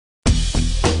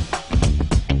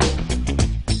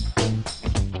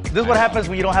This is what happens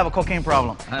when you don't have a cocaine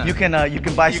problem. You can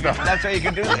buy stuff. That's how you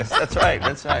can do this. That's right.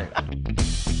 That's right.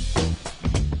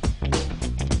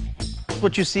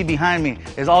 What you see behind me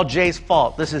is all Jay's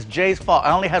fault. This is Jay's fault.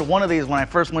 I only had one of these when I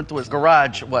first went to his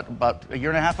garage, what, about a year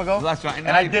and a half ago? That's right. And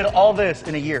I did all this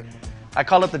in a year. I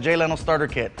call it the Jay Leno starter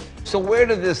kit. So where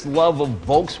did this love of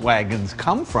Volkswagens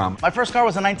come from? My first car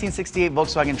was a 1968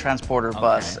 Volkswagen Transporter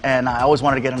bus, and I always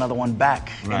wanted to get another one back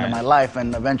into my life,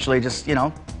 and eventually just, you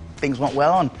know, things went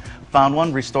well and found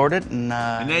one, restored it, and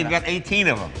now you've got 18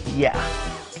 of them. Yeah.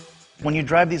 When you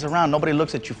drive these around, nobody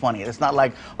looks at you funny. It's not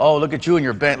like, oh, look at you and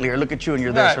your Bentley, or look at you and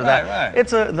your this or that. Right.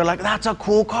 They're like, that's a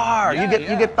cool car. Yeah,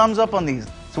 you get thumbs up on these.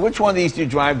 So which one of these do you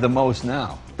drive the most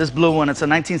now? This blue one, it's a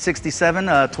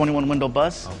 1967 21 window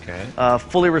bus. Okay.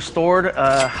 Fully restored.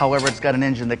 However, it's got an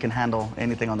engine that can handle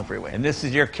anything on the freeway. And this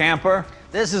is your camper?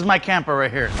 This is my camper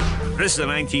right here. This is a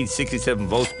 1967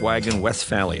 Volkswagen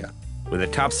Westphalia with a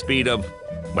top speed of,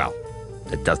 well,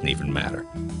 it doesn't even matter.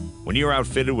 When you're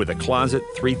outfitted with a closet,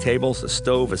 3 tables, a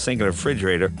stove, a sink, and a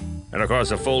refrigerator, and of course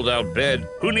a fold-out bed,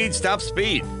 who needs top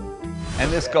speed?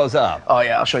 And this goes up? Oh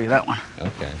yeah, I'll show you that one.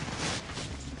 Okay.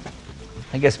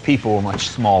 I guess people were much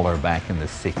smaller back in the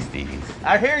 60s.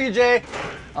 I hear you, Jay.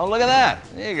 Oh, look at that.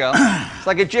 There you go. It's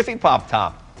like a Jiffy Pop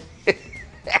top.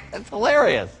 It's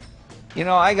hilarious. You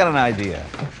know, I got an idea.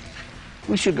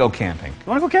 We should go camping. You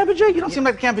want to go camping, Jay? You don't seem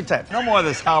like the camping type. No more of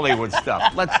this Hollywood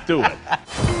stuff. Let's do it.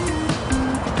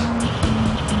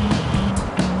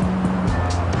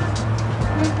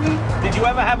 Did you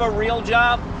ever have a real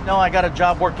job? No, I got a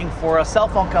job working for a cell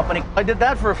phone company. I did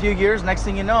that for a few years. Next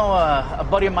thing you know, a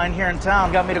buddy of mine here in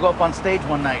town got me to go up on stage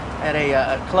one night at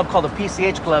a club called the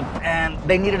PCH Club, and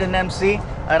they needed an MC.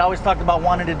 I'd always talked about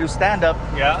wanting to do stand-up.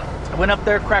 Yeah. I went up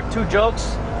there, cracked 2 jokes,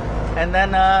 and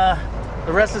then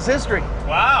the rest is history.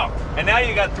 Wow. And now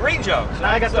you got 3 jokes.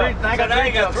 Now I got three. Now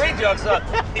you got 3 jokes. So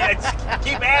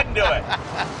keep adding to it.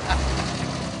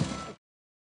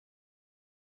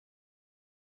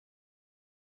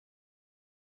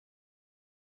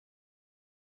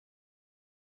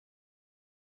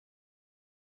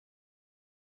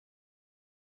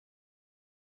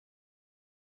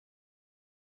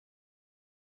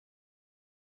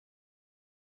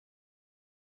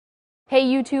 Hey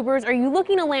YouTubers, are you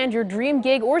looking to land your dream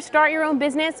gig or start your own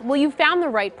business? Well, you found the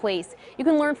right place. You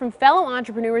can learn from fellow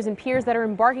entrepreneurs and peers that are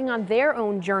embarking on their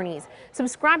own journeys.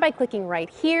 Subscribe by clicking right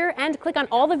here and click on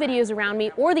all the videos around me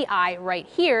or the eye right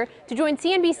here to join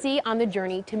CNBC on the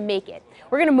journey to make it.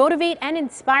 We're going to motivate and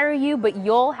inspire you, but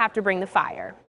you'll have to bring the fire.